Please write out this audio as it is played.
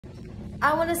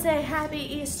I want to say Happy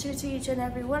Easter to each and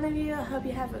every one of you. I hope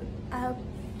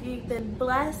you've been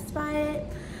blessed by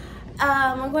it.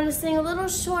 I'm going to sing a little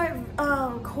short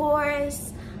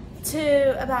chorus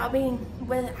about being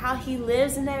with how He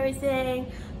lives and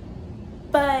everything.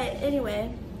 But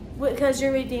anyway, because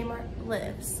your Redeemer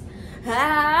lives.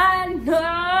 I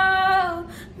know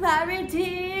my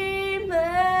Redeemer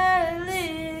lives.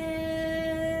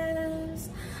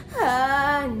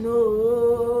 I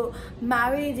know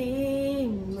my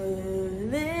Redeemer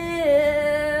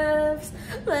lives.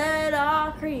 Let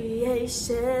all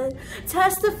creation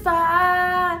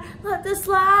testify. Let this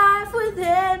life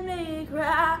within me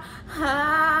cry.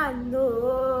 I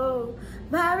know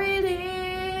my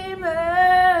Redeemer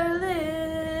lives.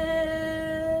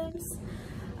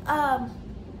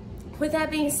 With that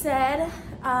being said,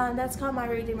 that's called My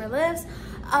Redeemer Lives.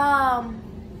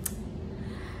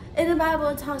 In the Bible,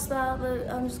 it talks about,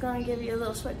 I'm just going to give you a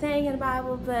little short thing in the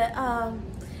Bible, but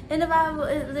in the Bible,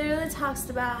 it literally talks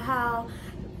about how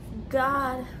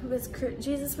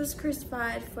Jesus was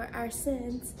crucified for our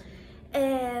sins,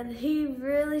 and He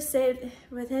really saved,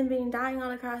 with Him dying on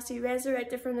the cross, He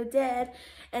resurrected from the dead,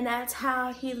 and that's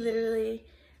how He literally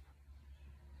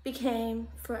became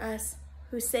for us,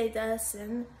 who saved us,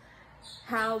 and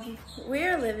how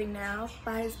we're living now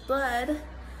by His blood,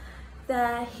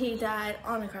 that He died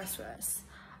on the cross for us.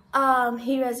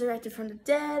 He resurrected from the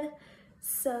dead,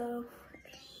 so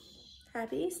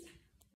happy Easter.